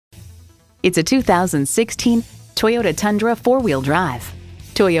It's a 2016 Toyota Tundra four-wheel drive.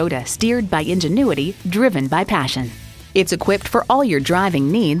 Toyota, steered by ingenuity, driven by passion. It's equipped for all your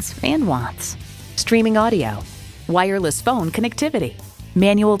driving needs and wants. Streaming audio, wireless phone connectivity,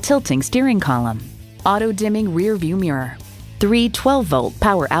 manual tilting steering column, auto-dimming rear-view mirror, 3 12-volt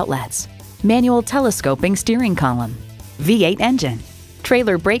power outlets, manual telescoping steering column, V8 engine,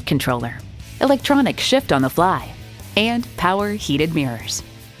 trailer brake controller, electronic shift on the fly, and power heated mirrors.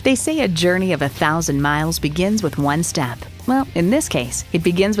 They say a journey of 1,000 miles begins with one step. Well, in this case, it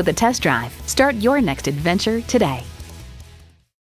begins with a test drive. Start your next adventure today.